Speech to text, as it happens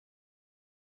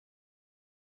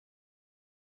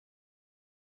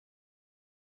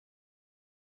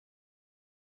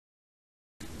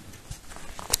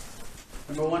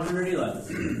Number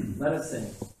 111. Let us sing.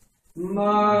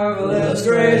 Marvelous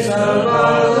grace of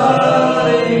our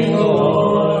loving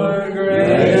Lord,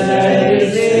 great that He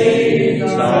sees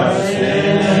our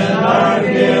sin and our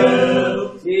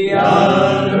guilt. He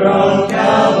undergone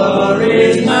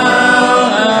Calvary's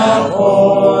mount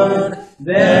outpoured,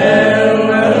 there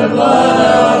where the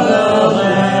blood of the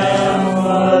Lamb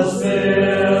was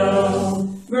spilled.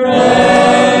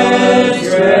 Grace,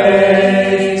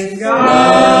 grace,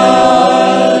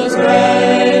 God's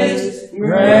grace,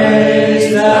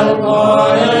 grace that will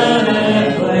pardon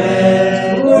and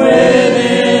cleanse within.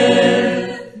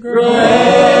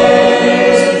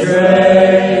 Grace,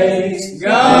 grace,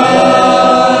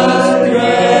 God's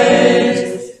grace,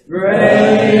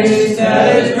 grace that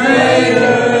is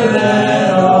greater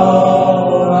than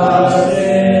all our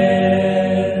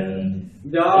sin.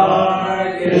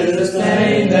 Dark is the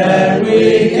stain that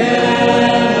we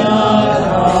cannot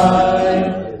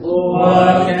hide.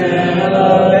 What can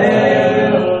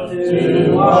avail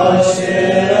to wash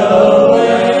it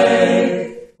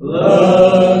away?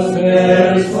 Love's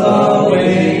very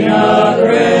flowing a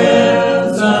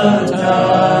crimson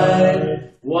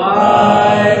tide,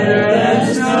 whiter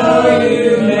than snow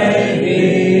you may be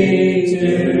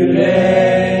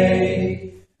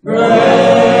today.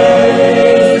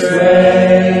 Grace,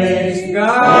 grace,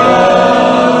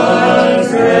 God's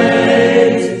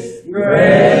grace,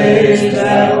 grace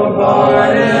that will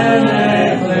pardon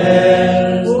and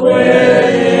cleanse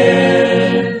within.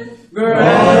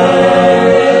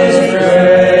 Grace,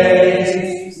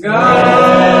 grace,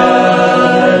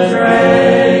 God's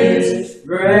grace,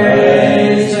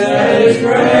 grace that is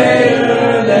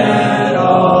greater than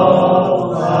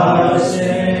all our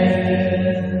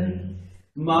sin.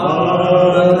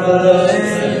 Marvelous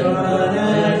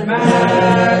and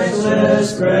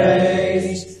matchless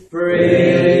grace,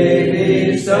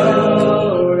 freely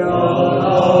bestowed on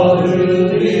all who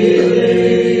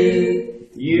believe.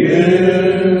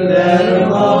 You that are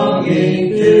longing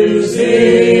to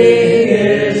see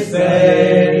His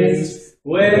face,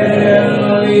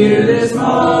 will you this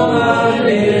moment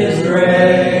His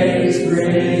grace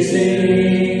receive?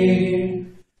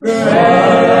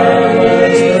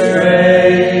 Grace,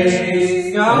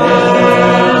 grace,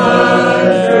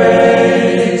 God's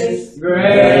grace,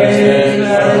 grace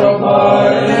that will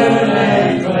pardon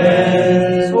and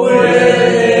cleanse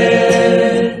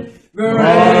within.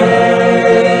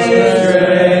 Grace,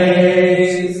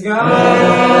 grace,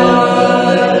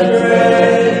 God's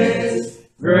grace,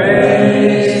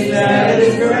 grace that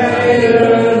is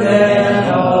greater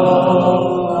than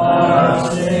all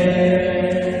our sin.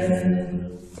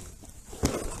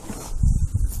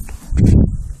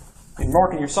 And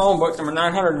mark in your songbook number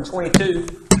 922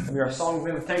 of your song of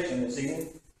invitation this evening.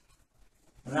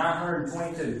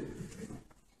 922.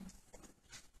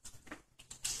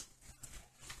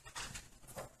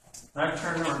 Now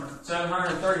turn number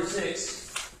 736.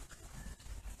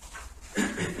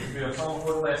 It'll be a song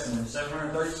for the lesson, number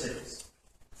 736.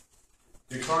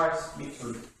 To Christ be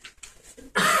true.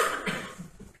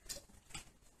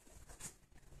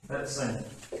 Let's sing.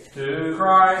 To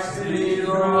Christ be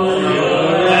true.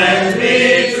 Let's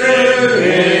be true,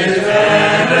 His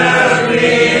banner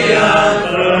be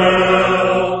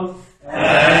unfurled,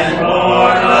 and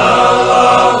born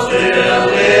alone still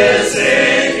is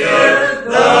secure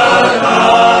the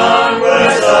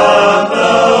conquest of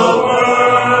the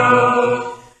world.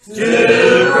 To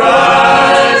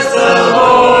Christ the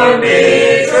Lord be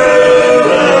true,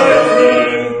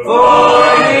 for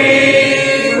He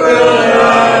will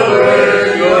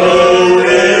ever go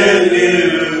with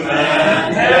you and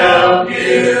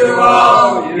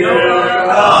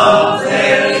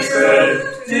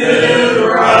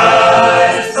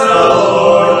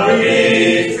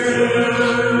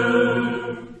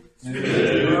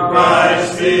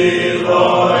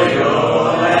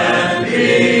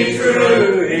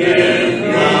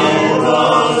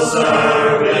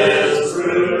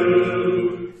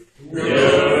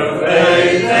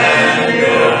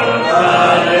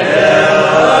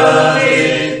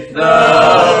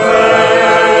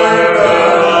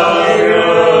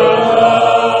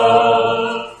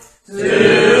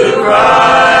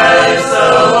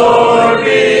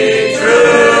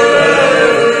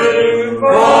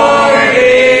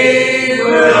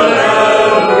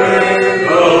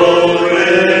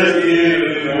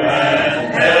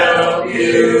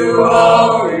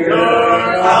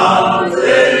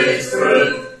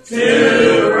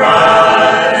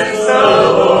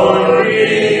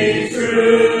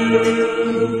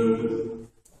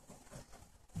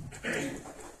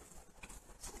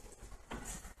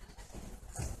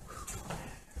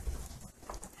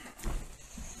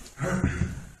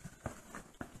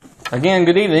Again,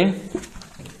 good evening.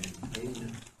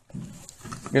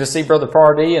 Good to see Brother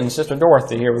Pardee and Sister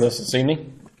Dorothy here with us this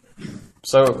evening.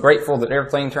 So grateful that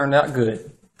everything turned out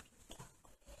good.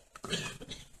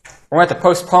 We're going to have to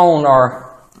postpone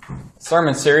our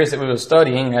sermon series that we were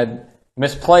studying. I had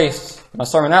misplaced my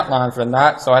sermon outline for the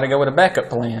night, so I had to go with a backup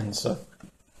plan. So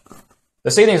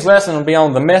this evening's lesson will be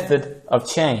on the method of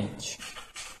change.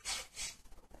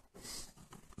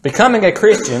 Becoming a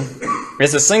Christian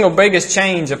is the single biggest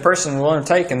change a person will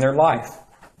undertake in their life.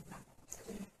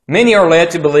 Many are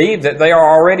led to believe that they are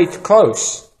already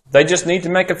close. They just need to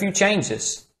make a few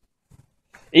changes.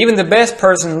 Even the best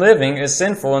person living is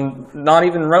sinful and not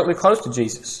even remotely close to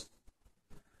Jesus.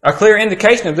 A clear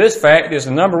indication of this fact is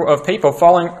the number of people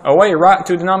falling away right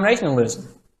into denominationalism,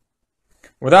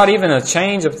 without even a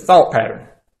change of thought pattern.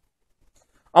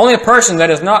 Only a person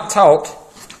that is not taught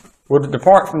would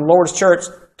depart from the Lord's church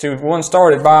to one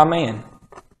started by a man.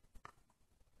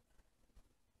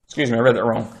 Excuse me, I read that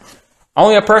wrong.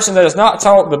 Only a person that is not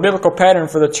taught the biblical pattern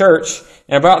for the church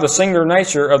and about the singular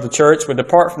nature of the church would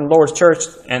depart from the Lord's church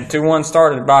and to one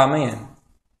started by a man.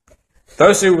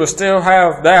 Those who will still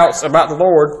have doubts about the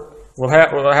Lord will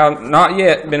have not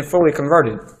yet been fully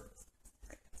converted.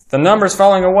 The numbers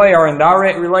falling away are in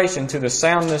direct relation to the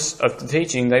soundness of the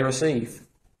teaching they receive.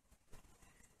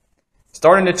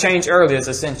 Starting to change early is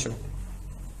essential.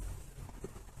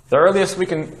 The earliest we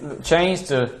can change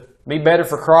to be better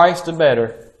for Christ, the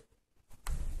better.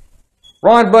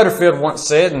 Ron Butterfield once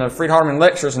said in the Freed Hardeman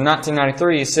Lectures in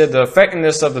 1993, he said the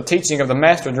effectiveness of the teaching of the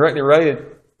Master directly related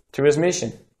to his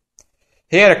mission.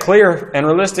 He had a clear and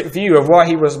realistic view of what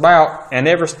he was about and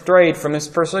never strayed from his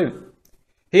pursuit.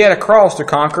 He had a cross to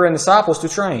conquer and disciples to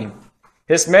train.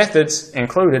 His methods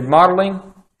included modeling,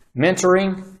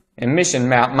 mentoring, and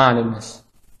mission-mindedness.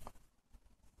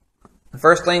 The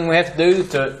first thing we have to do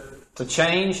to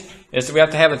change is that we have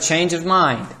to have a change of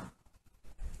mind,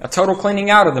 a total cleaning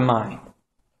out of the mind.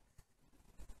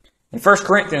 In 1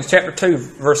 Corinthians chapter 2,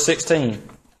 verse 16,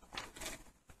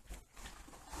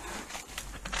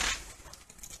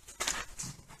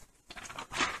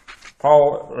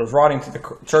 Paul was writing to the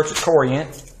church at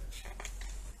Corinth.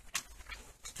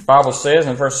 The Bible says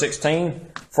in verse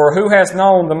 16, "For who has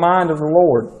known the mind of the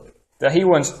Lord, that he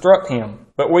will instruct him?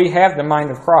 But we have the mind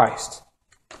of Christ."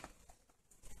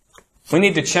 We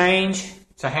need to change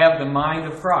to have the mind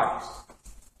of Christ.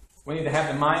 We need to have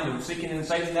the mind of seeking and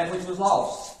saving that which was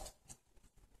lost.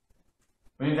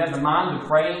 We need to have the mind of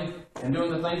praying and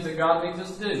doing the things that God needs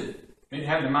us to do. We need to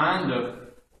have the mind of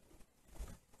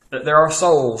that there are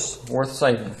souls worth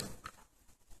saving.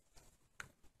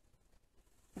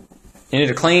 You need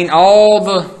to clean all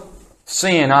the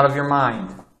sin out of your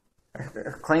mind.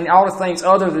 Clean all the things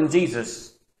other than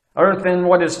Jesus, other than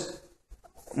what is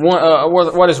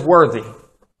worthy.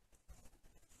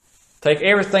 Take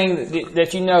everything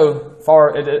that you know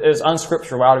is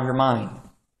unscriptural out of your mind.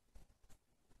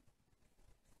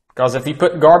 Because if you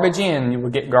put garbage in, you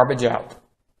will get garbage out.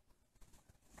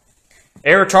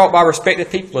 Error taught by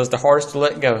respected people is the hardest to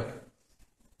let go.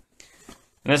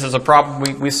 And this is a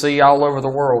problem we see all over the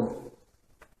world.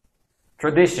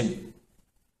 Tradition.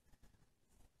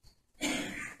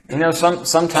 You know,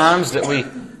 sometimes we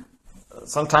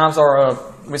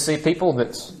see people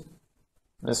that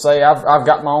say, I've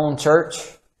got my own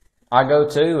church I go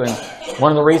to, and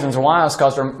one of the reasons why is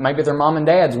because maybe their mom and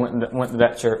dads went to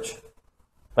that church.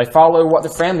 They follow what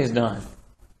their family's done.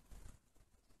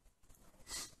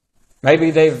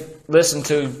 Maybe they've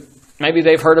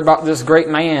heard about this great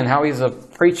man, how he claims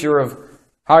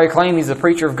he's a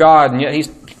preacher of God, and yet he's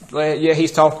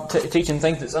teaching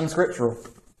things that's unscriptural.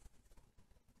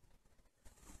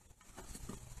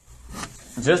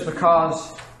 Just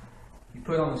because you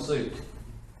put on a suit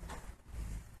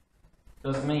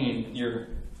doesn't mean you're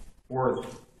worthy.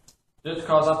 Just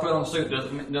because I put on a suit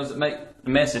doesn't make the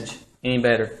message any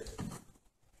better.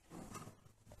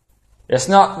 It's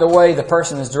not the way the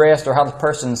person is dressed or how the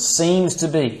person seems to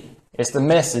be. It's the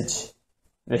message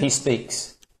that he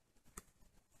speaks.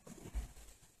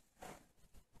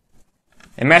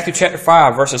 In Matthew chapter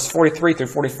 5, verses 43 through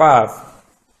 45,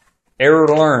 error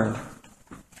learned.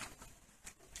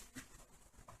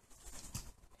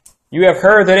 "You have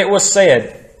heard that it was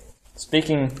said,"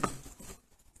 speaking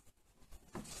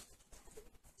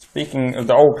of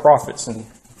the old prophets, and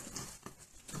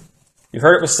 "you've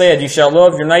heard it was said, you shall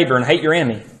love your neighbor and hate your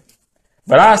enemy.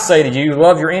 But I say to you,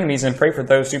 love your enemies and pray for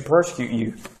those who persecute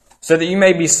you, so that you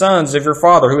may be sons of your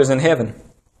Father who is in heaven.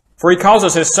 For he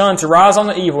causes his sun to rise on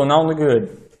the evil and on the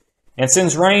good, and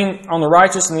sends rain on the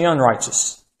righteous and the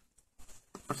unrighteous."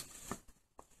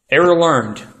 Error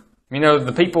learned. You know,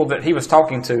 the people that he was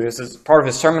talking to, this is part of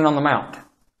his Sermon on the Mount.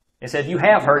 It said, you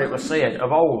have heard it was said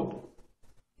of old,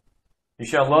 you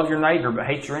shall love your neighbor but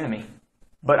hate your enemy.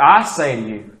 But I say to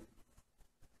you,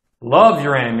 love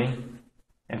your enemy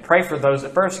and pray for those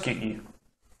that persecute you.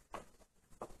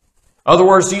 In other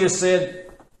words, Jesus said,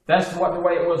 that's what the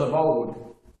way it was of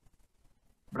old.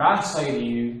 But I say to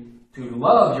you to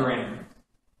love your enemy.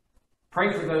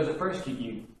 Pray for those that persecute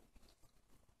you.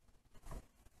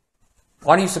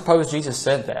 Why do you suppose Jesus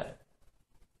said that?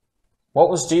 What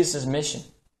was Jesus' mission?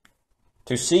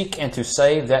 To seek and to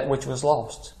save that which was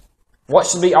lost. What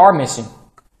should be our mission?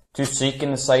 To seek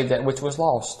and to save that which was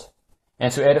lost.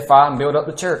 And to edify and build up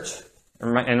the church.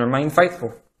 And remain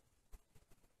faithful.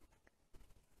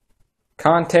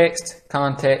 Context,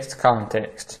 context,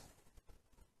 context.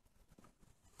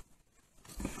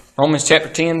 Romans chapter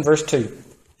 10, verse 2.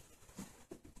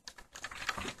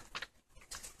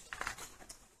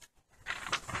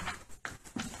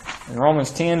 In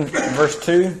Romans 10, verse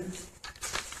 2.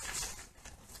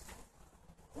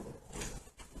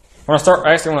 I want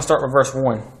to start with verse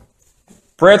 1.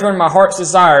 Brethren, my heart's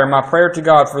desire, my prayer to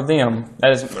God for them,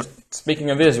 that is, speaking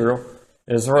of Israel,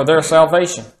 is for their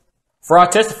salvation. For I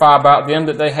testify about them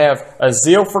that they have a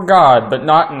zeal for God, but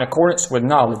not in accordance with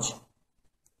knowledge.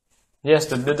 Yes,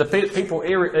 the people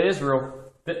of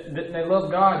Israel, they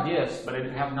love God, yes, but they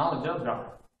didn't have knowledge of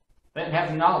God. They didn't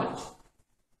have knowledge.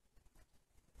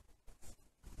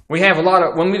 We have a lot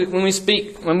of,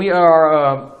 when we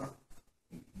are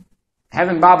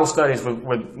having Bible studies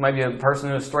with maybe a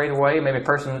person who's strayed away, maybe a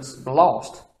person that's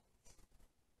lost.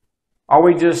 Are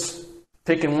we just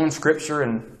picking one scripture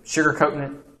and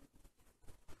sugarcoating it?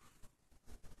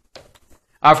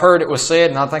 I've heard it was said,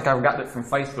 and I think I've got it from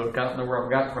Facebook. I don't know where I've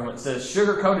got it from. It says,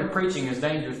 sugar-coated preaching is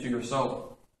dangerous to your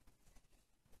soul.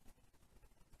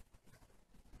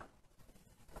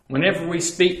 Whenever we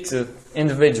speak to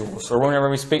individuals, or whenever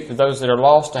we speak to those that are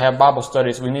lost to have Bible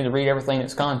studies, we need to read everything in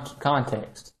its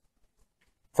context.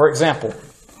 For example,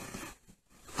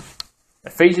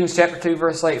 Ephesians chapter 2,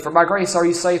 verse 8, for by grace are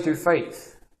you saved through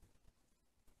faith.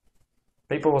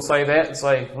 People will say that and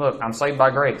say, look, I'm saved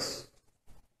by grace.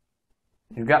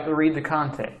 You've got to read the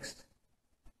context.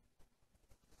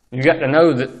 You've got to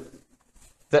know that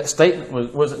that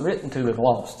statement wasn't written to the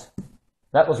lost.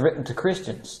 That was written to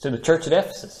Christians, to the church at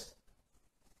Ephesus.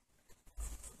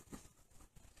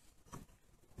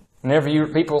 Whenever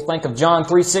people think of John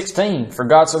 3:16, for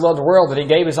God so loved the world that He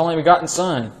gave His only begotten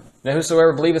Son, that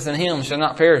whosoever believeth in Him shall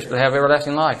not perish but have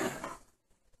everlasting life.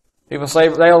 People say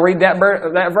they'll read that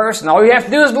verse and all you have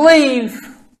to do is believe.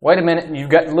 Wait a minute, you've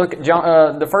got to look at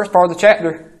the first part of the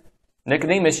chapter.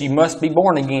 Nicodemus, you must be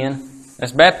born again.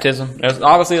 That's baptism.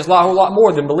 Obviously, it's a whole lot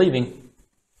more than believing.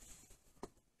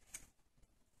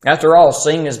 After all,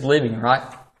 seeing is believing, right?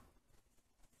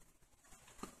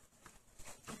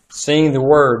 Seeing the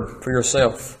Word for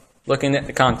yourself. Looking at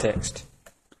the context.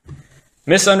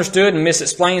 Misunderstood and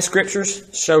misexplained Scriptures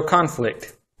show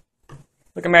conflict.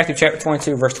 Look at Matthew chapter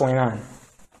 22, verse 29.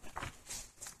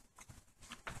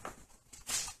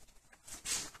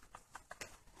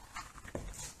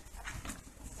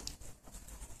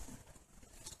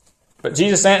 But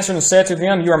Jesus answered and said to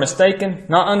them, you are mistaken,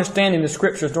 not understanding the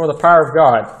Scriptures nor the power of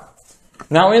God.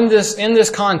 Now in this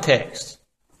context,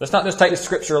 let's not just take the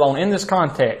Scripture alone. In this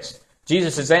context,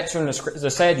 Jesus is answering the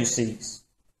Sadducees.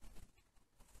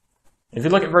 If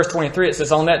you look at verse 23, it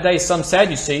says, on that day some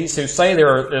Sadducees who say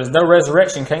there is no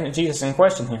resurrection came to Jesus and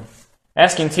questioned Him.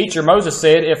 Asking, teacher, Moses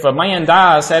said, if a man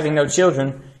dies having no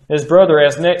children, his brother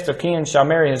as next of kin shall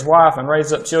marry his wife and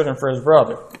raise up children for his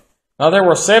brother. Now there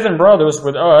were 7 brothers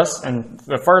with us, and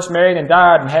the first married and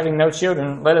died, and having no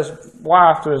children, led his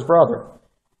wife to his brother.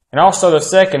 And also the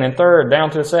second and third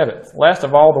down to the 7th. Last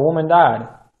of all, the woman died.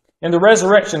 In the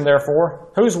resurrection,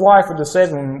 therefore, whose wife of the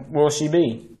 7 will she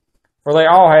be? For they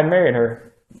all had married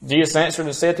her. Jesus answered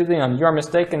and said to them, you are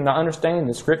mistaken, not understanding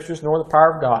the Scriptures nor the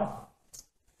power of God.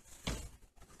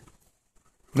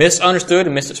 Misunderstood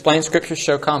and misexplained Scriptures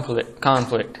show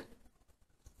conflict.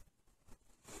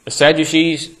 The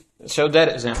Sadducees showed that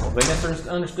example. They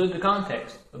misunderstood the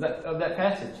context of that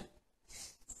passage.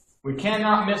 We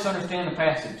cannot misunderstand the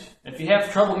passage. If you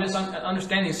have trouble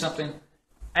misunderstanding something,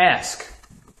 ask,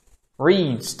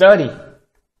 read, study.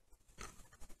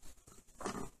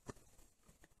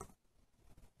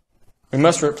 We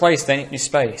must replace that empty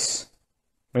space.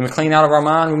 When we clean out of our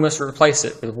mind, we must replace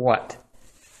it with what?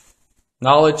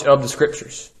 Knowledge of the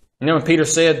Scriptures. You know when Peter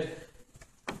said,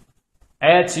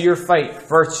 add to your faith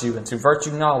virtue, and to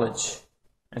virtue knowledge,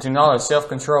 and to knowledge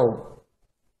self-control.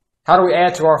 How do we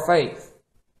add to our faith?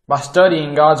 By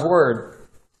studying God's Word.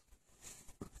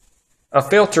 A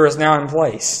filter is now in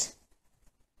place.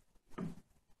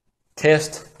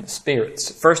 test the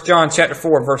spirits. 1 John chapter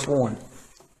 4, verse 1.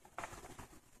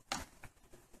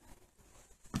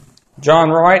 John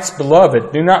writes,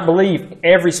 Beloved, do not believe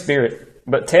every spirit,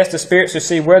 but test the spirits to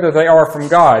see whether they are from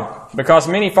God, because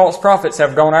many false prophets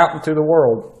have gone out into the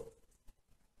world.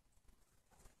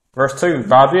 Verse 2,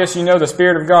 By this you know the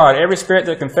Spirit of God. Every spirit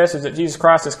that confesses that Jesus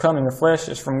Christ has come in the flesh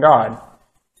is from God.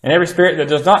 And every spirit that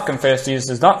does not confess Jesus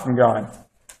is not from God.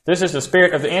 This is the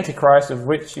spirit of the Antichrist, of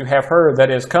which you have heard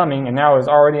that is coming and now is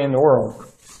already in the world.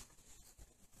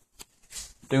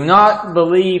 Do not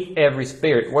believe every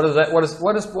spirit. What is that? What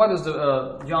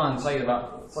does John say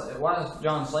about? Why is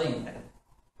John saying that?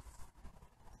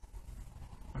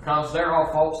 Because there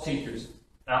are false teachers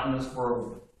out in this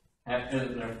world,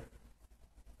 isn't there?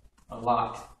 A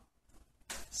lot.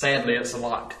 Sadly, it's a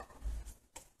lot.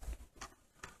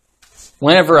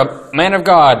 Whenever a man of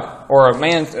God or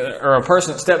a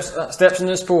person steps in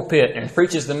this pulpit and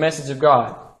preaches the message of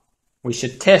God, we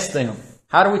should test them.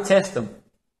 How do we test them?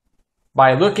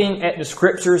 By looking at the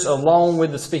Scriptures along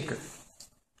with the speaker.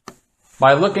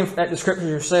 By looking at the Scriptures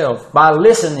yourself. By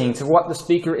listening to what the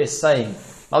speaker is saying.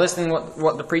 By listening to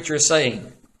what the preacher is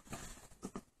saying.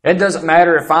 It doesn't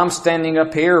matter if I'm standing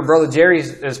up here, or Brother Jerry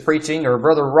is preaching, or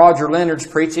Brother Roger Leonard's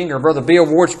preaching, or Brother Bill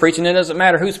Ward's preaching. It doesn't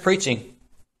matter who's preaching.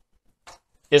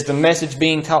 Is the message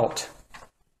being taught?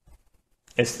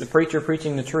 It's the preacher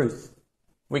preaching the truth.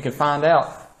 We can find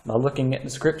out by looking at the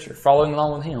Scripture, following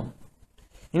along with him.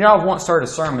 You know, I once heard a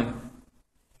sermon,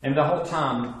 and the whole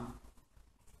time,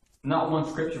 not one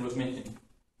Scripture was mentioned.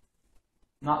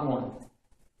 Not one.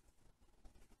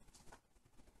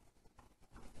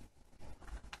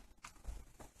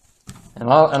 And a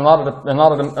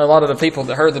lot of the people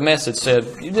that heard the message said,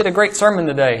 "You did a great sermon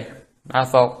today." I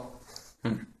thought,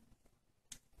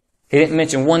 He didn't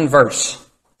mention one verse.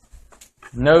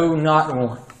 No, not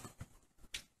one.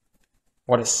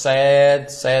 What a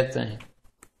sad, sad thing.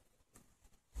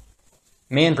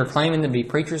 Men proclaiming to be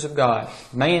preachers of God.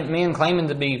 Men claiming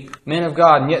to be men of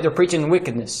God, and yet they're preaching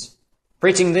wickedness.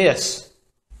 Preaching this.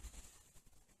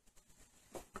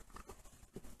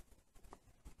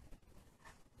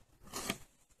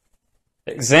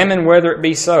 Examine whether it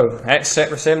be so. Acts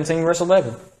chapter 17, verse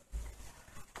 11.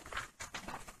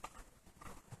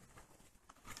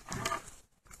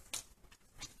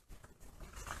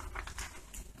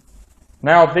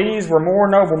 Now these were more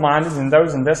noble-minded than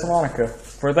those in Thessalonica,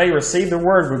 for they received the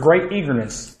word with great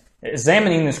eagerness,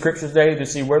 examining the Scriptures daily to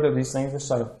see whether these things were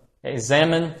so.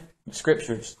 Examine the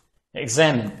Scriptures.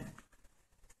 Examine.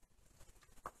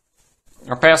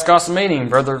 Our past gospel meeting,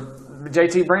 Brother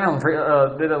J.T. Brown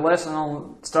did a lesson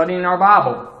on studying our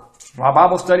Bible. Why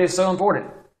Bible study is so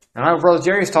important. And I know Brother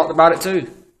Jerry's talked about it too.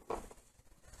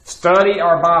 Study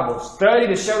our Bible. Study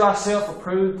to show thyself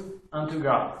approved unto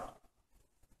God.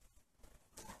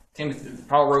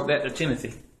 Paul wrote that to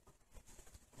Timothy.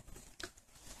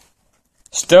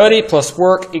 Study plus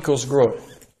work equals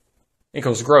growth.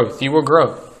 Equals growth. You will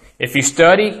grow. If you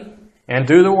study and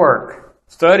do the work,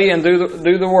 study and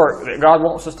do the work that God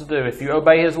wants us to do, if you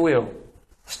obey His will,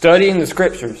 studying the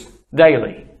Scriptures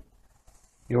daily,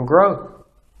 you'll grow.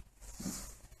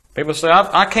 People say,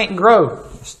 I can't grow.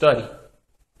 Study.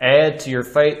 Add to your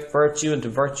faith virtue, and to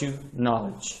virtue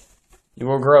knowledge. You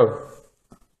will grow.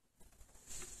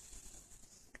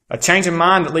 A change of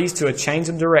mind that leads to a change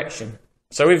of direction.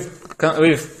 So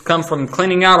we've come from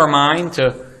cleaning out our mind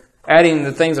to adding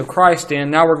the things of Christ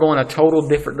in. Now we're going a total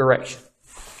different direction.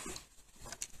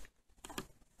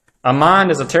 A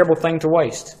mind is a terrible thing to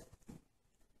waste.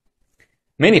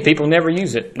 Many people never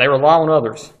use it. They rely on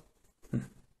others.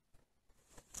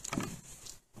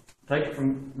 Take it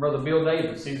from Brother Bill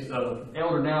Davis. He's an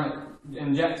elder down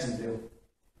in Jacksonville.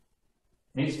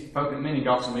 He's spoken at many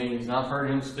gospel meetings, and I've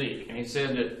heard him speak. And he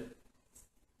said that,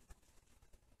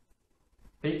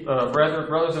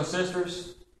 brothers and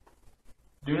sisters,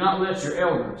 do not let your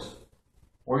elders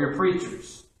or your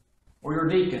preachers or your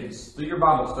deacons do your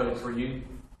Bible studies for you.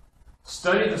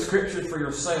 Study the Scriptures for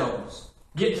yourselves.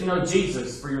 Get to know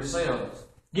Jesus for yourselves.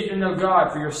 Get to know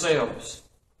God for yourselves.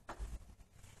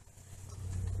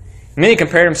 Many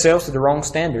compare themselves to the wrong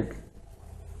standard.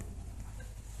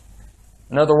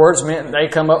 In other words, they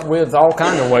come up with all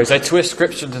kinds of ways. They twist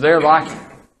Scripture to their liking.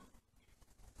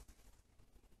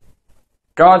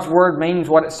 God's Word means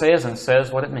what it says and says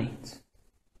what it means.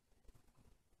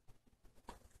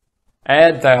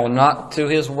 Add thou not to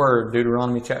His Word,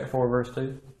 Deuteronomy chapter 4, verse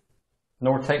 2,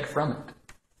 nor take from it.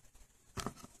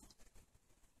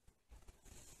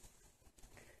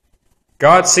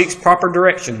 God seeks proper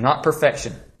direction, not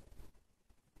perfection.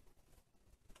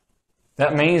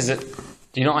 That means that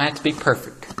you don't have to be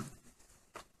perfect.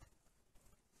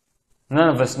 None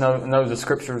of us know the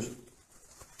Scriptures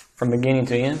from beginning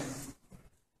to end.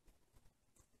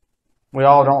 We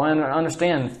all don't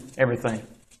understand everything.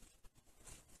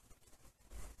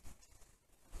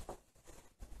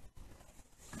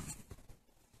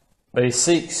 But He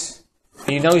seeks.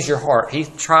 He knows your heart. He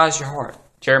tries your heart.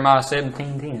 Jeremiah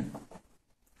 17:10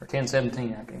 or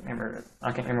 10:17.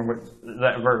 I can't remember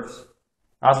that verse.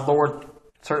 I, the Lord,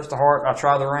 search the heart. I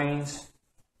try the reins.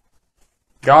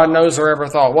 God knows our every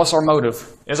thought. What's our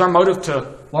motive? Is our motive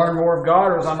to learn more of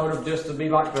God, or is our motive just to be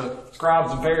like the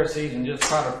scribes and Pharisees and just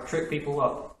try to trick people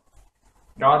up?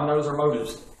 God knows our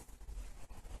motives.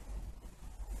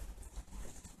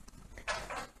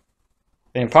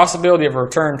 The impossibility of a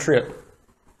return trip.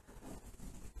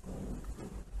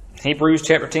 Hebrews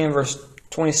chapter 10, verse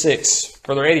 26.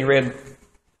 Brother Eddie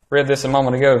read this a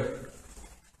moment ago.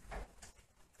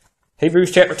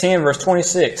 Hebrews chapter 10, verse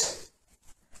 26.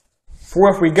 For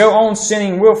if we go on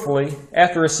sinning willfully,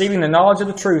 after receiving the knowledge of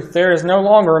the truth, there is no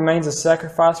longer remains a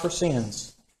sacrifice for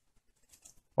sins.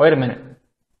 Wait a minute.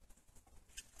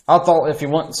 I thought if you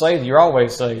weren't saved, you're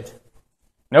always saved.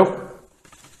 Nope.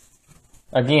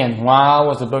 Again, why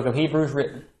was the book of Hebrews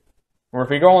written? For if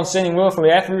we go on sinning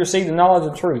willfully, after we receive the knowledge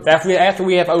of the truth, after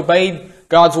we have obeyed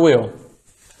God's will,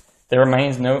 there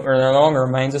no longer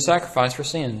remains a sacrifice for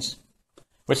sins.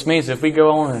 Which means if we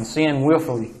go on and sin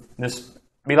willfully,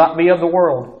 be of the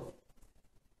world,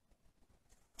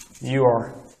 you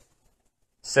are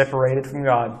separated from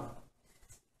God.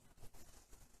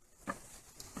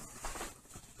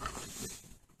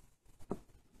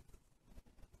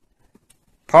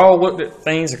 Paul looked at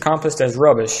things accomplished as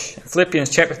rubbish. In Philippians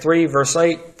chapter 3, verse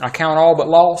 8, I count all but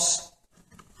loss.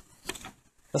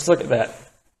 Let's look at that.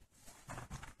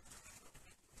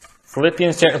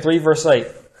 Philippians chapter 3, verse 8.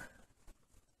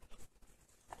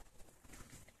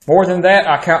 More than that,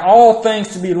 I count all things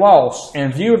to be lost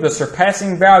in view of the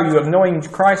surpassing value of knowing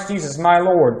Christ Jesus my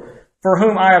Lord, for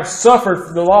whom I have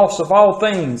suffered the loss of all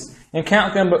things, and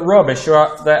count them but rubbish,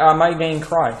 that I may gain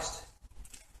Christ.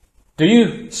 Do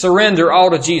you surrender all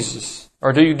to Jesus,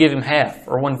 or do you give Him half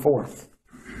or 1/4?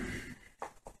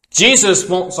 Jesus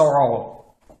wants our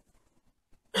all.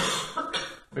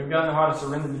 We've got to know how to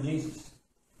surrender to Jesus.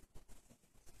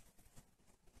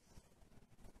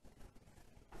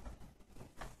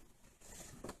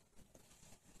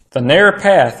 The narrow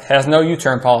path has no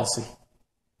U-turn policy.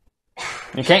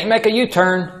 You can't make a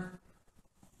U-turn.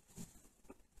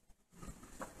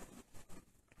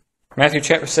 Matthew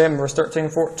chapter 7, verse 13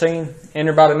 and 14.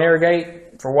 Enter by the narrow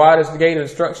gate, for wide is the gate of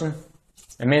destruction,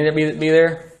 and many that be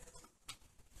there.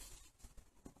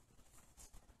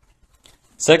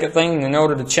 Second thing, in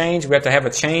order to change, we have to have a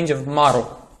change of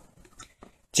model.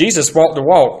 Jesus walked the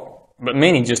walk, but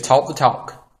many just talked the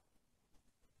talk.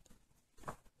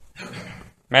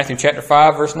 Matthew chapter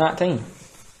 5, verse 19.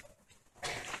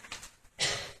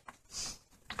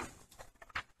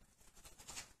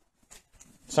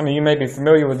 Some of you may be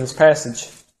familiar with this passage.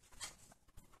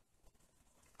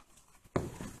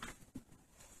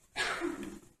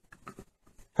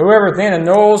 Whoever then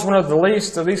annuls one of the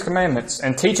least of these commandments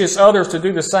and teaches others to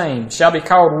do the same shall be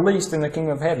called least in the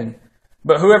kingdom of heaven.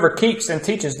 But whoever keeps and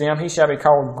teaches them, he shall be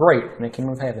called great in the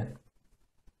kingdom of heaven.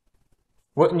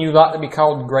 Wouldn't you like to be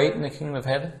called great in the kingdom of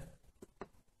heaven?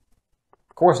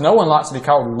 Of course, no one likes to be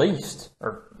called least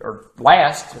or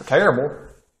last or terrible.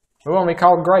 We want to be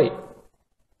called great.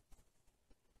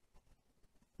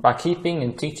 By keeping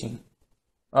and teaching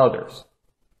others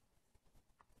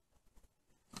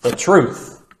the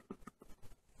truth.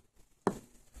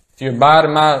 If you abide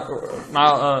in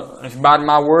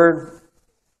my word,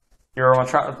 you are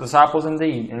my disciples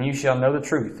indeed, and you shall know the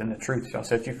truth, and the truth shall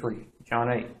set you free.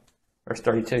 John 8, verse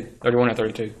 31 and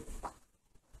 32.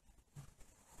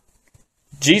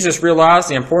 Jesus realized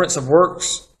the importance of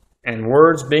works and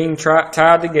words being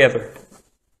tied together.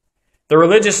 The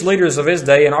religious leaders of his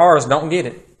day and ours don't get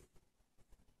it.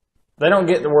 They don't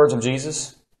get the words of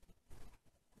Jesus.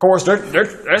 Of course,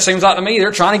 it seems like to me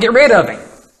they're trying to get rid of Him.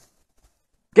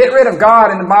 Get rid of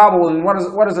God in the Bible, and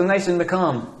what does the nation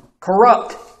become?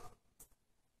 Corrupt.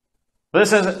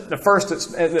 This isn't the first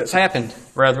that's happened,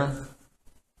 brethren.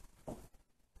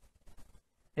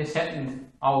 It's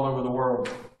happened all over the world.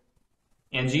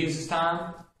 In Jesus'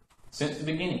 time, since the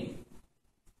beginning.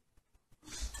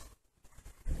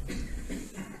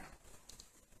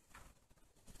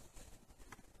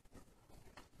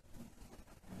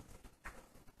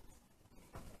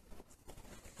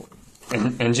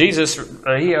 And Jesus,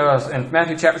 in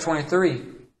Matthew chapter 23,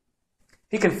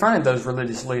 He confronted those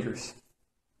religious leaders,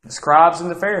 the scribes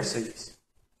and the Pharisees.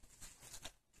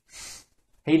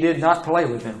 He did not play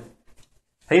with them.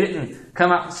 He didn't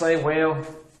come out and say, well,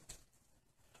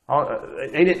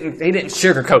 He didn't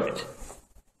sugarcoat it.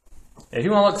 If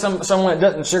you want to look at someone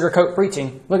that doesn't sugarcoat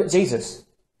preaching, look at Jesus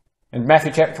in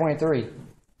Matthew chapter 23.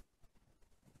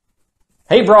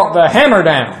 He brought the hammer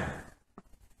down.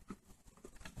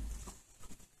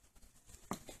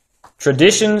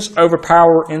 Traditions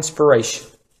overpower inspiration.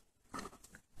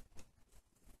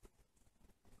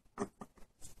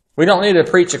 We don't need to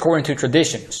preach according to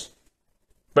traditions,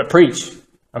 but preach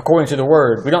according to the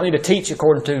Word. We don't need to teach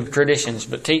according to traditions,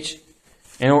 but teach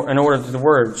in order to the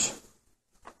words.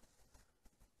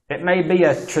 It may be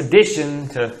a tradition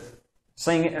to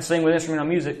sing with instrumental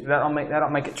music. That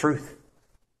don't make it truth.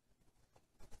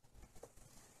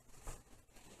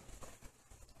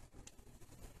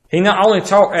 He not only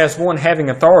taught as one having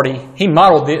authority, he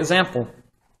modeled the example.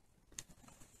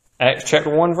 Acts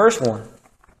chapter 1, verse 1.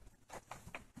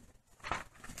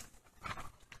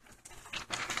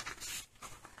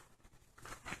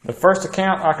 The first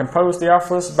account I composed,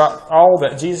 Theophilus, about all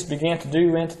that Jesus began to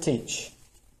do and to teach,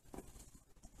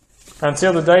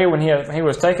 until the day when he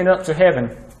was taken up to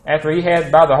heaven, after he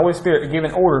had by the Holy Spirit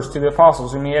given orders to the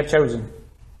apostles whom he had chosen.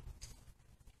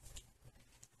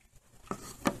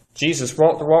 Jesus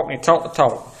walked the walk and he taught the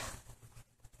talk.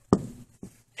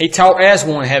 He taught as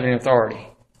one having authority.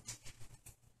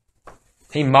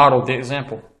 He modeled the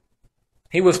example.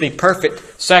 He was the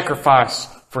perfect sacrifice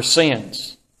for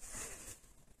sins.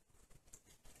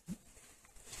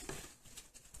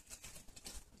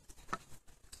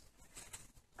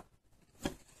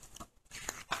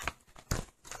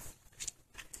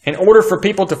 In order for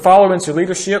people to follow into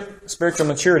leadership, spiritual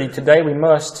maturity, today we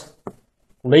must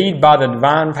lead by the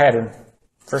divine pattern.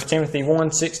 1 Timothy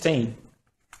 1:16.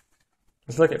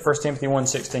 Let's look at 1 Timothy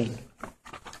 1:16.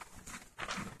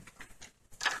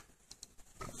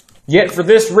 Yet for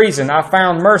this reason I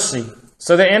found mercy,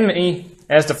 so that in me,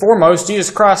 as the foremost, Jesus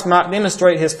Christ might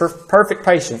demonstrate his perfect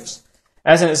patience,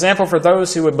 as an example for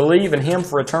those who would believe in him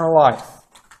for eternal life.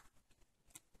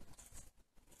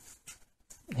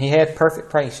 He had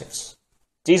perfect patience.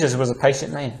 Jesus was a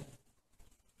patient man.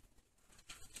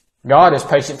 God is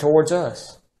patient towards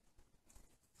us.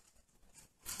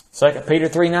 2 Peter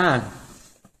 3:9.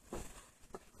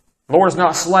 The Lord is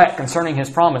not slack concerning his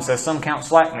promise, as some count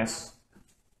slackness,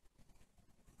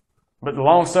 but the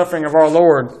long suffering of our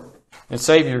Lord and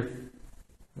Savior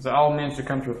is that all men should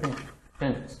come to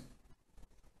repentance.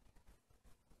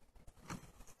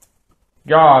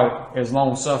 God is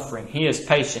long suffering. He is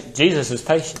patient. Jesus is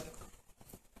patient.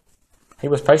 He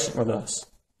was patient with us.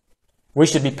 We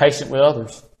should be patient with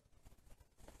others.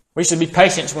 We should be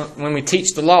patient when we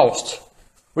teach the lost.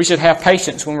 We should have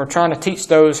patience when we're trying to teach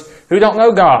those who don't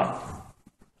know God.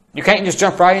 You can't just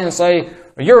jump right in and say,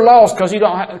 well, you're lost because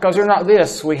you're not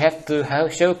this. We have to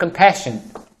show compassion.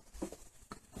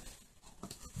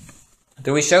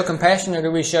 Do we show compassion or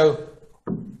do we show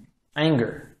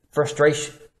anger,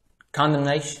 frustration,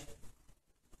 condemnation?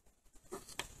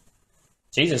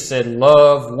 Jesus said,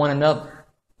 love one another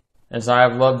as I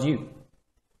have loved you.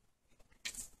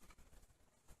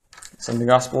 It's in the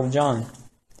Gospel of John.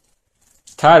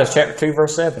 Titus chapter 2,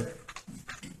 verse 7.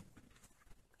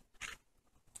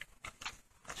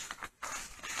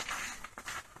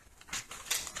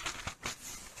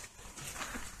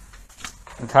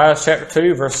 In Titus chapter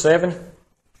 2, verse 7, the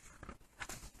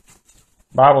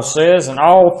Bible says, in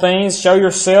all things show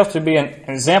yourself to be an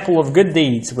example of good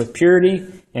deeds, with purity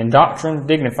and doctrine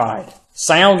dignified,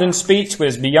 sound in speech which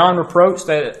is beyond reproach,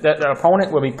 that the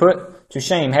opponent will be put to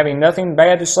shame, having nothing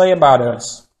bad to say about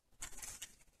us.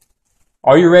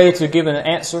 Are you ready to give an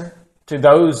answer to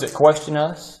those that question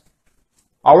us?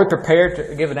 Are we prepared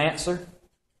to give an answer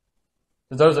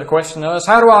to those that question us?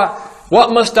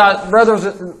 What must I,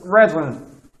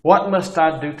 brethren, what must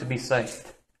I do to be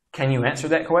saved? Can you answer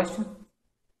that question?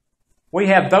 We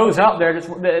have those out there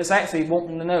that's actually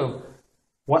wanting to know,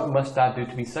 what must I do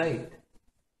to be saved?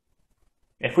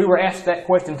 If we were asked that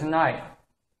question tonight,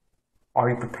 are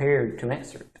you prepared to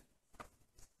answer it?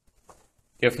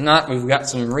 If not, we've got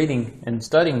some reading and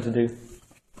studying to do.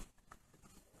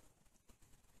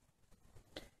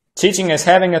 Teaching as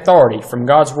having authority from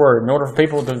God's Word. In order for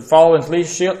people to follow into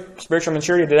leadership, spiritual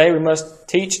maturity today, we must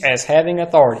teach as having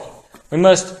authority. We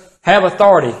must have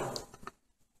authority.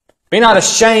 Be not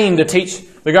ashamed to teach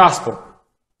the gospel.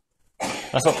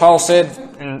 That's what Paul said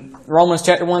in Romans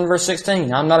chapter 1, verse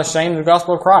 16. I'm not ashamed of the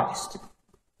gospel of Christ.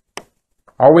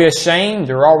 Are we ashamed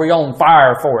or are we on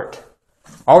fire for it?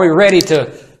 Are we ready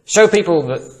to show people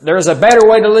that there is a better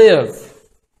way to live?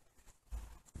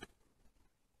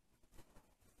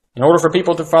 In order for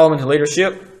people to follow into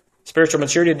leadership, spiritual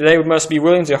maturity today, we must be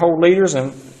willing to hold leaders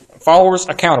and followers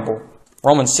accountable.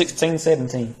 Romans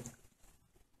 16:17.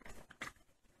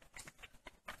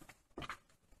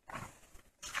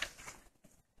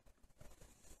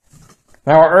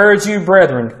 Now I urge you,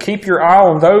 brethren, keep your eye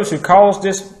on those who cause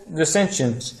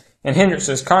dissensions and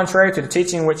hindrances contrary to the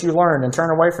teaching which you learned, and turn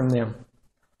away from them.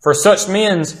 For such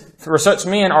men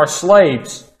are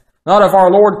slaves, not of our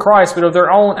Lord Christ, but of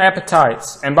their own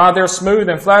appetites, and by their smooth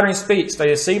and flattering speech they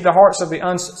deceive the hearts of the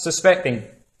unsuspecting.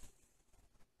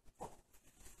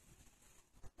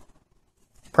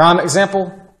 Prime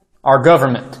example, our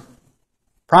government.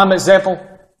 Prime example,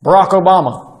 Barack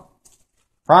Obama.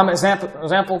 Prime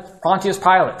example, Pontius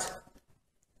Pilate.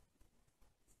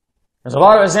 There's a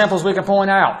lot of examples we can point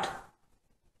out.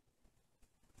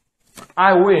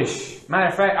 I wish, matter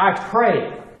of fact, I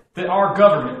pray that our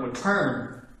government would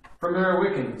turn from their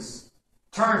wickedness,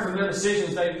 turn from their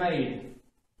decisions they've made,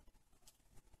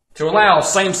 to allow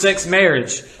same-sex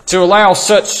marriage, to allow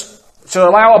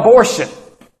abortion.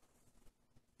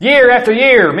 Year after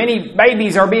year, many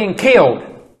babies are being killed.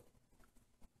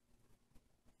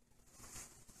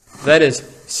 That is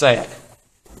sad.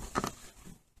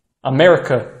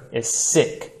 America is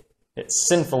sick. It's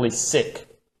sinfully sick.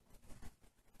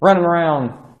 Running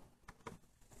around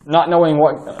not knowing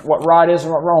what right is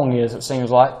and what wrong is, it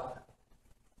seems like.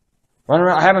 Running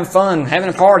around having fun, having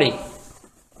a party.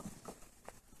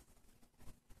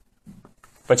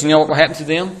 But you know what will happen to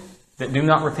them that do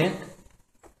not repent?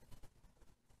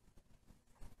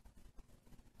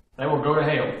 They will go to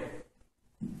hell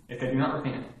if they do not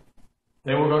repent.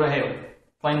 They will go to hell.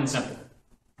 Plain and simple.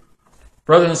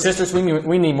 Brothers and sisters,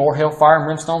 we need more hellfire and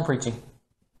brimstone preaching.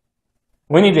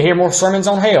 We need to hear more sermons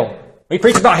on hell. We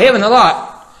preach about heaven a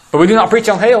lot, but we do not preach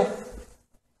on hell.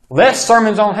 Less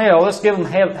sermons on hell. Let's give them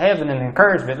heaven and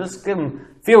encouragement. Let's give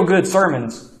them feel-good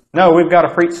sermons. No, we've got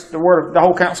to preach the word of the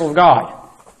whole counsel of God.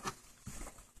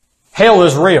 Hell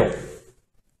is real.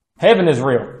 Heaven is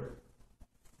real.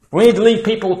 We need to lead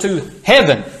people to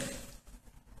heaven.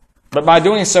 But by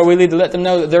doing so, we need to let them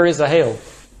know that there is a hell.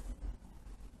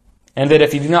 And that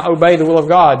if you do not obey the will of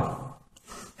God,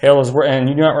 hell is where, and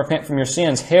you do not repent from your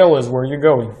sins, hell is where you're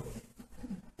going.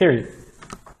 Period.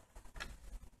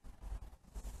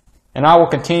 And I will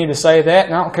continue to say that,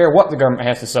 and I don't care what the government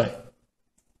has to say.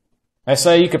 They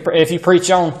say if you preach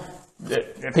on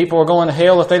that people are going to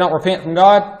hell if they don't repent from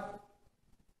God,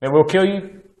 that will kill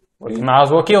you. Well, you might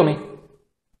as well kill me.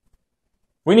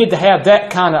 We need to have that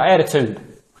kind of attitude.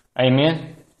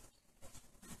 Amen.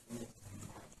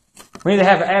 We need to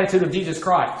have the attitude of Jesus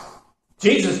Christ.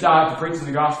 Jesus died for preaching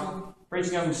the gospel,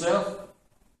 preaching of himself,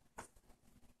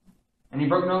 and he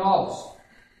broke no laws.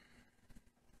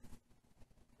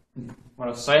 What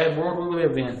a sad world we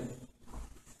live in.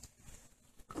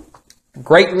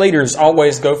 Great leaders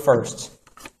always go first.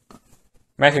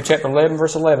 Matthew chapter 11,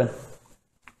 verse 11.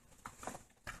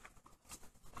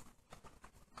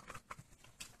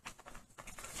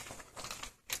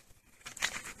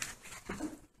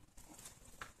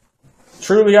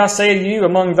 Truly I say to you,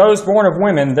 among those born of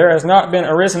women, there has not been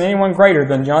arisen anyone greater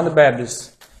than John the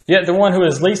Baptist. Yet the one who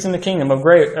is least in the kingdom of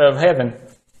heaven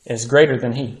is greater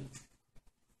than he.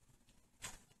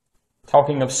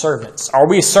 Talking of servants. Are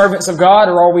we servants of God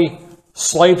or are we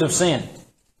slaves of sin?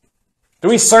 Do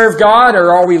we serve God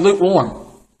or are we lukewarm?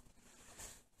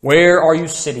 Where are you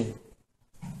sitting?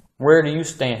 Where do you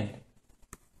stand?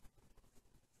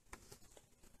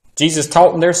 Jesus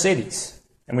taught in their cities.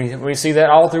 And we see that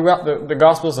all throughout the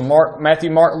Gospels of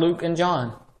Matthew, Mark, Luke, and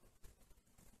John.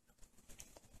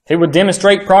 He would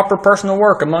demonstrate proper personal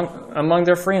work among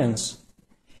their friends.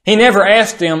 He never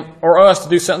asked them or us to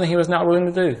do something he was not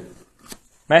willing to do.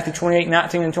 Matthew 28,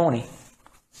 19 and 20.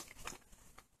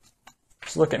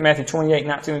 Let's look at Matthew 28,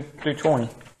 19 through 20.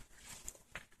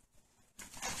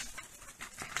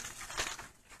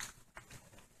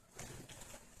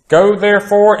 Go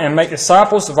therefore and make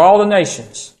disciples of all the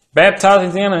nations,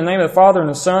 baptizing them in the name of the Father and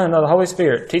the Son and of the Holy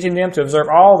Spirit, teaching them to observe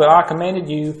all that I commanded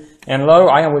you, and lo,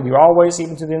 I am with you always,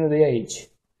 even to the end of the age.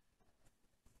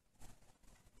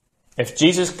 If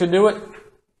Jesus could do it,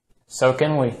 so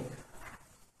can we.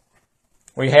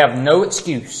 We have no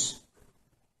excuse.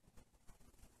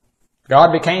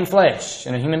 God became flesh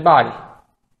in a human body,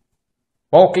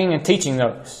 walking and teaching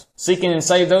those, seeking and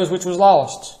save those which was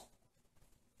lost.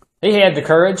 He had the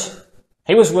courage.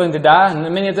 He was willing to die, and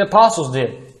many of the apostles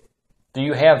did. Do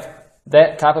you have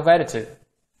that type of attitude?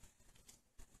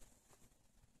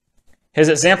 His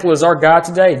example is our guide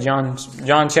today, John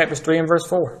chapters 3 and verse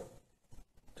 4.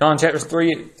 John chapters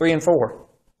 3 and 4.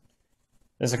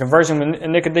 There's a conversion with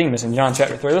Nicodemus in John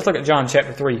chapter 3. Let's look at John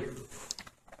chapter 3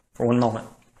 for one moment.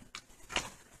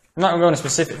 I'm not going to go into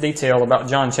specific detail about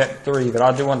John chapter 3, but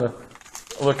I do want to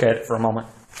look at it for a moment.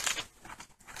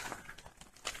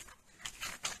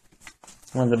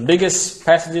 One of the biggest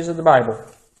passages of the Bible.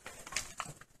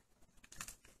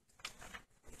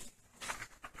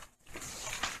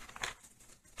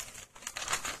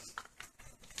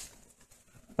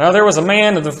 Now there was a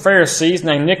man of the Pharisees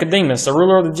named Nicodemus, a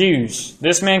ruler of the Jews.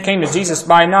 This man came to Jesus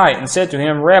by night and said to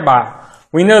him, Rabbi,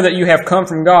 we know that you have come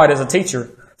from God as a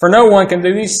teacher, for no one can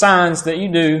do these signs that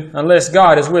you do unless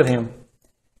God is with him.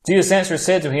 Jesus answered and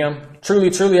said to him,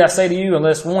 Truly, truly, I say to you,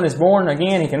 unless one is born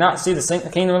again, he cannot see the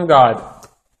kingdom of God.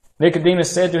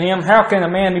 Nicodemus said to him, How can a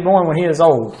man be born when he is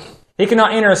old? He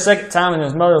cannot enter a second time in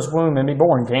his mother's womb and be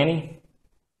born, can he?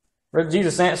 But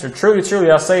Jesus answered, Truly,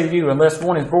 truly, I say to you, unless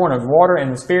one is born of water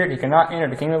and the Spirit, he cannot enter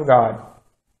the kingdom of God.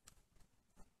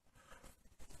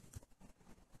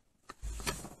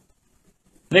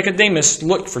 Nicodemus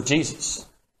looked for Jesus.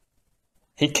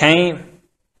 He came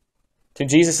to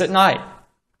Jesus at night.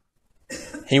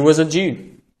 He was a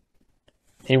Jew.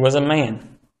 He was a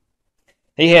man.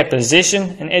 He had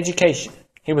position and education.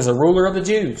 He was a ruler of the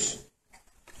Jews.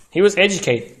 He was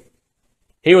educated.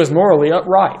 He was morally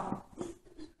upright.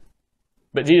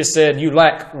 But Jesus said, You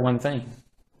lack one thing.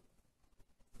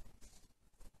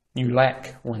 You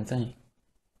lack one thing.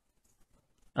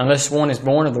 Unless one is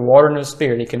born of the water and of the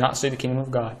Spirit, he cannot see the kingdom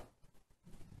of God.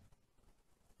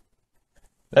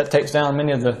 That takes down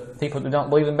many of the people that don't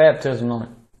believe in baptism on it.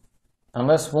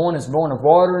 Unless one is born of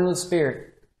water and of the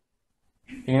Spirit,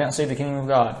 you cannot see the kingdom of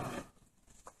God.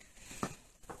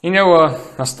 You know,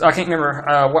 I can't remember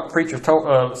what preacher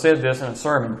said this in a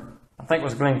sermon. I think it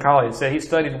was Glenn Colley. He said he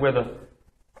studied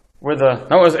it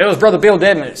was Brother Bill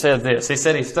Dedman that said this. He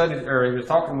said he was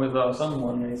talking with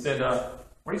someone, and he said,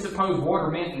 what do you suppose water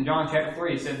meant in John chapter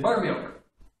 3? He said, buttermilk.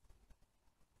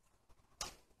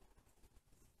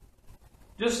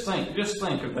 Just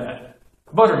think of that.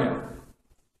 Buttermilk.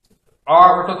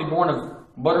 We're supposed to be born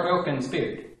of buttermilk and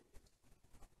Spirit.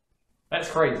 That's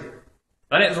crazy.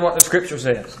 That is what the Scripture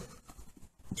says.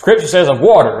 The Scripture says of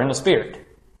water and the Spirit.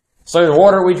 So the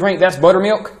water we drink, that's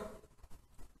buttermilk?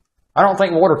 I don't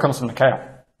think water comes from the cow.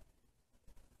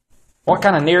 What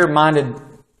kind of near-minded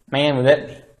man would that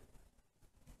be?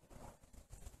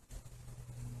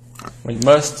 We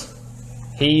must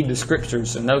heed the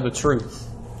Scriptures and know the truth.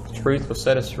 The truth will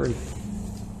set us free.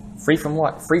 Free from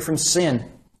what? Free from sin.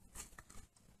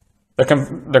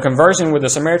 The conversion with the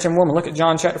Samaritan woman. Look at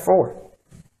John chapter 4.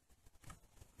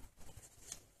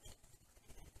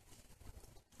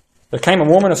 There came a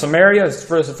woman of Samaria,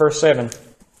 verse 7,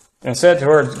 and said to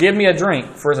her, Give me a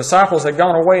drink, for his disciples had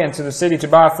gone away into the city to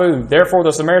buy food. Therefore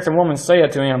the Samaritan woman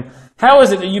said to him, How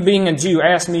is it that you, being a Jew,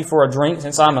 ask me for a drink,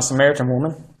 since I am a Samaritan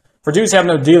woman? For Jews have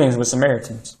no dealings with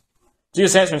Samaritans.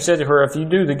 Jesus answered and said to her, If you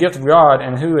do the gift of God,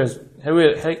 and who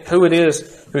it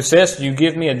is who says to you,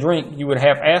 Give me a drink, you would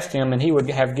have asked him, and he would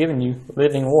have given you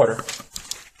living water.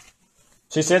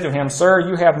 She said to him, Sir,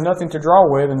 you have nothing to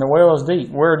draw with, and the well is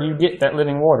deep. Where do you get that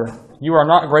living water? You are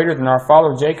not greater than our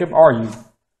father Jacob, are you?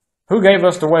 Who gave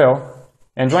us the well,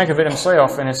 and drank of it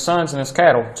himself, and his sons and his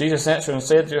cattle? Jesus answered and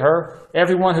said to her,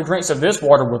 Everyone who drinks of this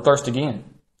water will thirst again.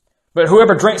 But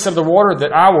whoever drinks of the water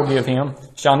that I will give him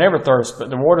shall never thirst, but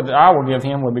the water that I will give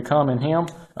him will become in him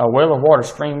a well of water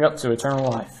springing up to eternal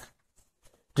life.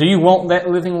 Do you want that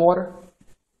living water?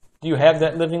 Do you have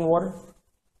that living water?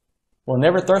 We'll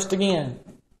never thirst again.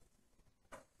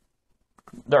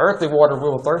 The earthly water we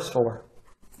will thirst for.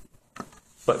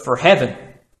 But for heaven,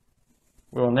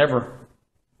 we will never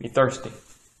be thirsty.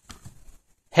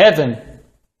 Heaven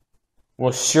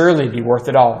will surely be worth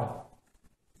it all.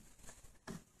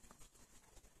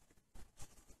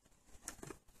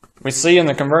 We see in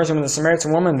the conversion of the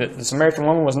Samaritan woman that the Samaritan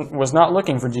woman was not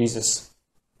looking for Jesus.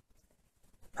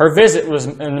 Her visit was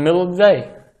in the middle of the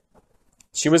day.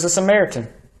 She was a Samaritan.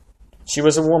 She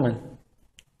was a woman.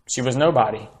 She was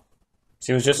nobody.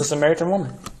 She was just a Samaritan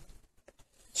woman.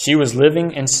 She was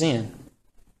living in sin.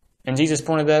 And Jesus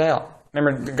pointed that out.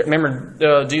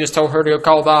 Remember Jesus told her to go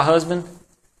call thy husband?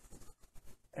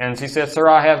 And she said, Sir,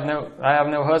 I have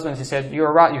no husband. She said, You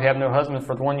are right, you have no husband,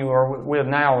 for the one you are with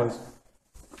now is...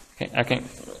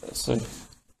 let's see.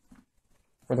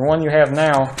 For the one you have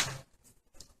now...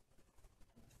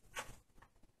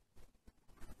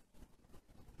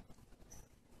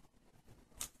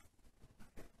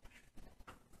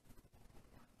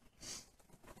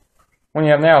 One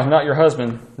you have now is not your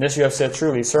husband. This you have said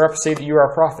truly. Sir, I perceive that you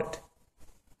are a prophet.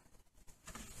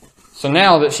 So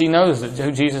now that she knows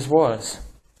who Jesus was,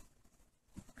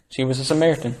 she was a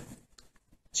Samaritan.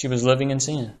 She was living in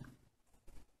sin.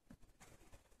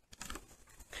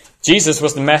 Jesus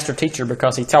was the master teacher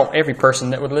because he taught every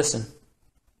person that would listen.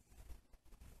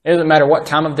 It doesn't matter what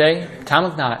time of day, time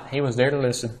of night, he was there to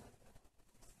listen.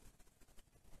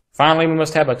 Finally, we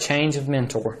must have a change of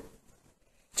mentor.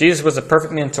 Jesus was a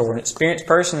perfect mentor, an experienced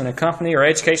person in a company or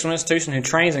educational institution who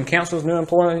trains and counsels new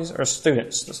employees or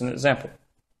students. That's an example.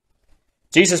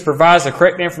 Jesus provides the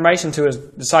correct information to his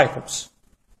disciples.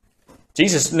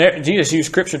 Jesus used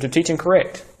Scripture to teach and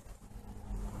correct.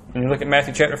 When you look at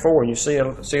Matthew chapter 4, you see it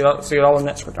all in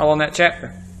that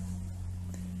chapter.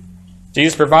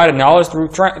 Jesus provided knowledge through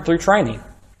training.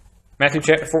 Matthew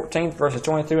chapter 14, verses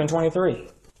 22 and 23.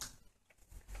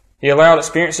 He allowed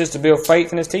experiences to build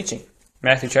faith in his teaching.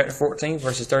 Matthew chapter 14,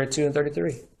 verses 32 and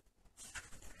 33.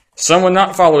 Some would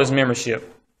not follow his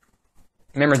membership.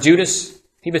 Remember Judas?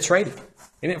 He betrayed him.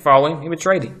 He didn't follow him. He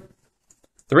betrayed him.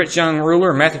 The rich young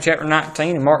ruler in Matthew chapter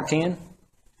 19 and Mark 10.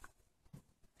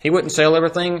 He wouldn't sell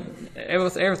everything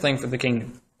for the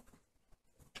kingdom.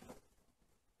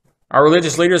 Our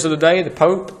religious leaders of the day, the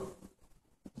Pope,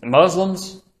 the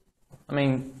Muslims,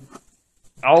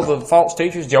 all the false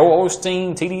teachers, Joel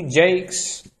Osteen, T.D.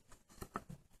 Jakes,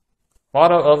 a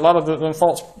lot of the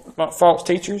false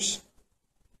teachers,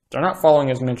 they're not following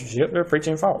his mentorship. They're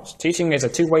preaching false. Teaching is a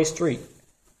two-way street.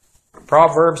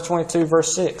 Proverbs 22,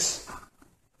 verse 6.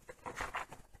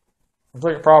 Let's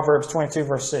look at Proverbs 22,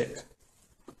 verse 6.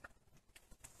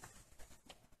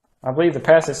 I believe the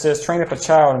passage says, train up a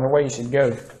child in the way he should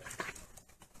go.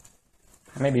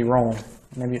 I may be wrong.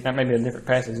 That may be a different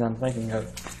passage than I'm thinking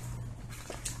of.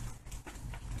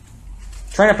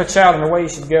 Train up a child in the way he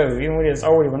should go. Even when he is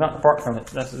old, he will not depart from it.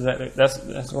 That's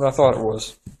what I thought it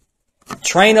was.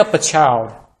 Train up a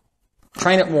child.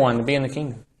 Train up one to be in the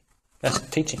kingdom. That's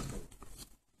teaching.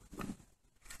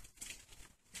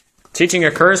 Teaching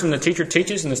occurs when the teacher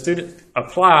teaches and the student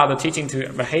apply the teaching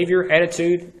to behavior,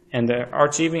 attitude, and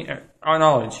achieving our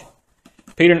knowledge.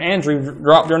 Peter and Andrew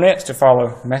dropped their nets to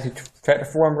follow. Matthew chapter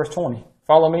 4 and verse 20.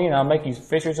 Follow me and I'll make you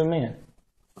fishers of men.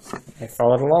 They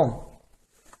followed along.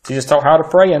 Jesus taught how to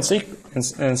pray in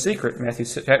secret. Matthew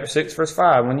chapter 6 verse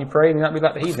 5. When you pray, do not be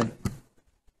like the heathen.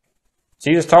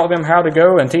 Jesus taught them how to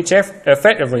go and teach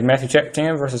effectively. Matthew chapter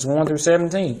 10 verses 1 through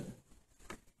 17.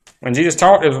 When Jesus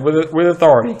taught, it was with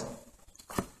authority.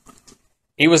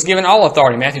 He was given all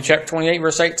authority. Matthew chapter 28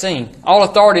 verse 18. All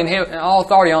authority in heaven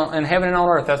and on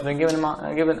earth has been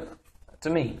given to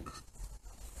me.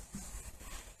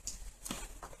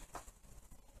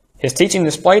 His teaching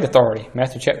displayed authority.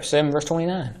 Matthew chapter 7 verse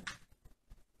 29.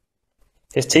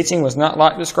 His teaching was not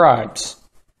like the scribes.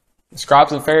 The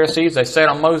scribes and Pharisees, they sat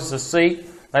on Moses' seat.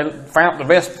 They found the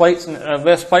best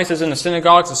places in the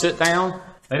synagogues to sit down.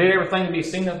 They did everything to be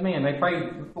seen of men. They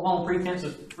prayed long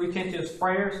pretentious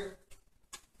prayers.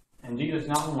 And Jesus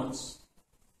not once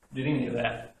did any of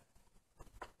that.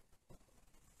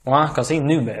 Why? Because he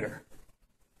knew better.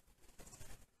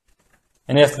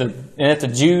 And if the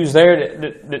Jews there,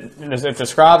 if the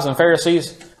scribes and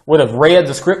Pharisees would have read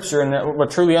the Scripture and would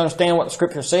truly understand what the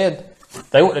Scripture said,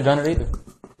 they wouldn't have done it either.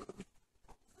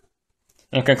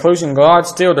 In conclusion, God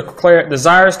still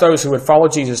desires those who would follow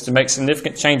Jesus to make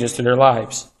significant changes to their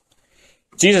lives.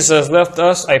 Jesus has left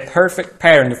us a perfect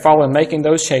pattern to follow in making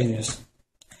those changes.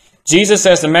 Jesus,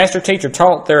 as the master teacher,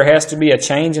 taught there has to be a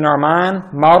change in our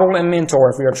mind, model, and mentor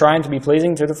if we are trying to be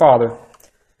pleasing to the Father.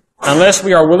 Unless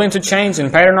we are willing to change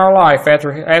and pattern our life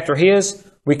after His,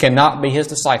 we cannot be His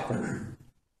disciple.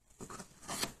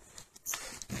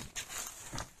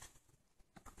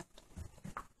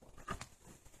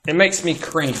 It makes me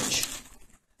cringe,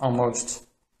 almost,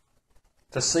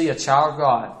 to see a child of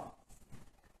God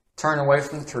turn away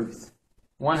from the truth.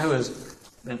 One who has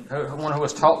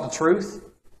taught the truth,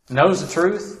 knows the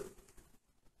truth,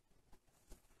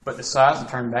 but decides to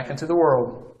turn back into the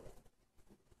world.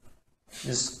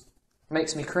 Just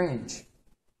makes me cringe.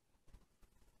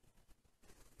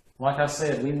 Like I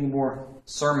said, we need more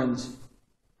sermons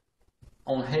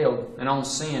on hell and on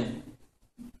sin,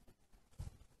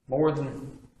 more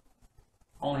than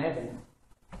on heaven.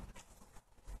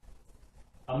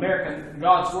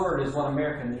 God's Word is what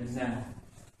America needs now.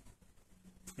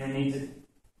 And needs it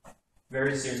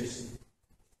very seriously.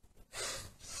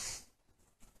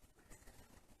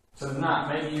 So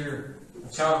tonight, maybe you're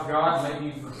a child of God, maybe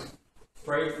you've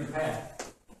strayed from the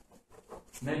path.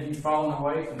 Maybe you've fallen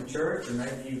away from the church, or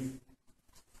maybe you've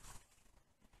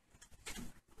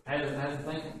had to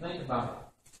think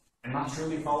about it. Am I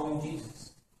truly following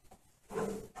Jesus?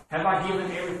 Have I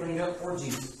given everything up for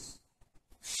Jesus?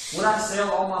 Would I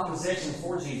sell all my possessions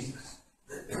for Jesus?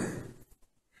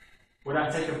 Would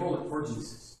I take a bullet for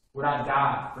Jesus? Would I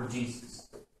die for Jesus?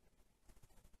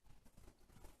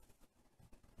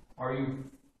 Are you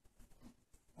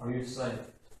saved?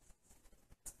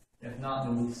 If not,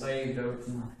 then be saved over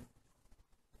tonight.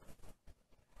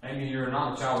 Maybe you're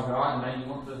not a child of God, and maybe you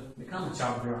want to become a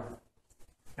child of God.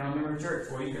 Come a member of the church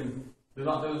where you can do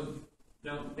like those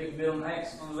big building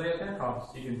acts on the day of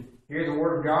Pentecost. You can hear the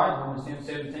Word of God, Romans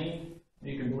 10:17.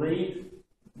 You can believe,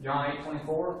 John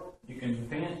 8:24. You can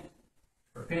repent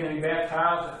and be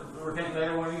baptized. Repent that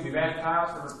every one of you be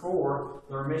baptized for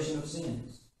the remission of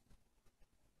sins.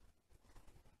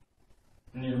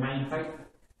 And you remain faithful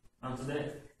unto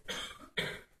death.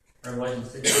 Revelation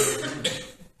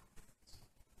 6:18.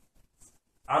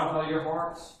 I don't know your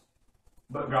hearts,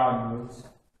 but God knows.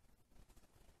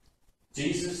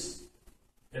 Jesus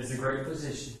is the great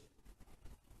physician.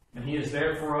 And He is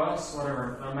there for us,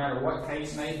 no matter what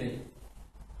case may be.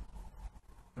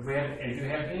 If you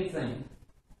have anything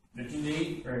that you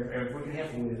need, or if we can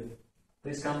help you with,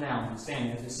 please come down and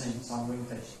stand as we sing the song of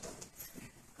invitation.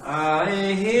 I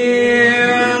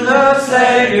hear the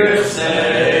Savior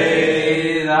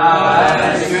say,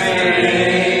 thy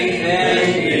strength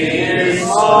in His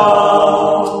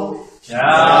soul.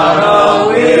 Shout of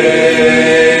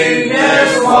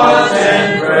weakness, watch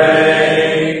and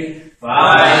pray.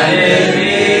 Find in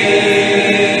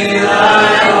me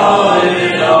thy all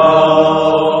in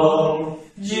all.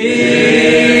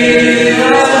 Jesus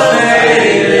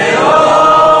made it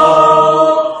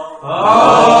all.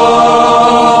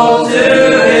 All to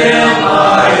Him I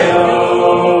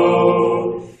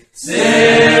owe.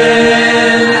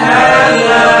 Sin had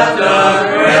left the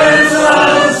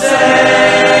crimson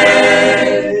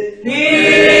stain. He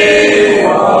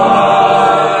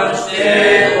washed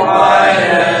it white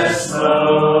as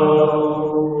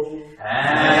snow.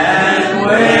 And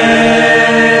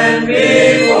when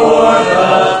before the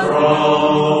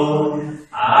throne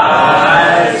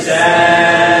I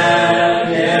stand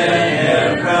in Him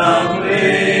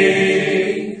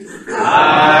complete,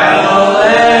 I'll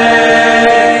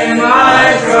lay my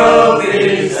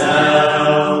trophies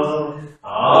down.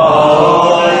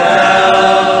 All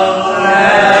else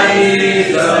at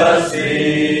Jesus'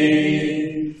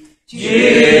 feet. Jesus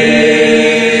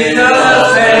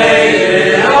paid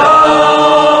it all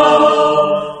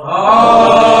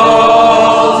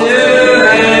to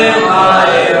Him I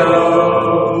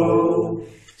owe.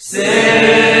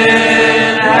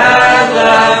 Sin had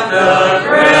left the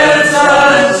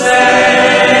crimson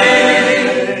stain.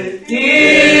 He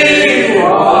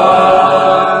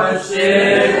washed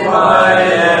it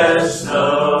white as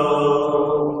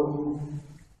snow.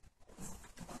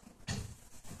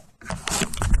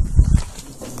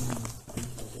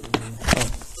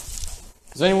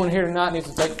 Does anyone here tonight need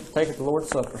to take the Lord's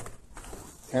Supper?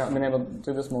 Haven't been able to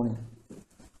do this morning.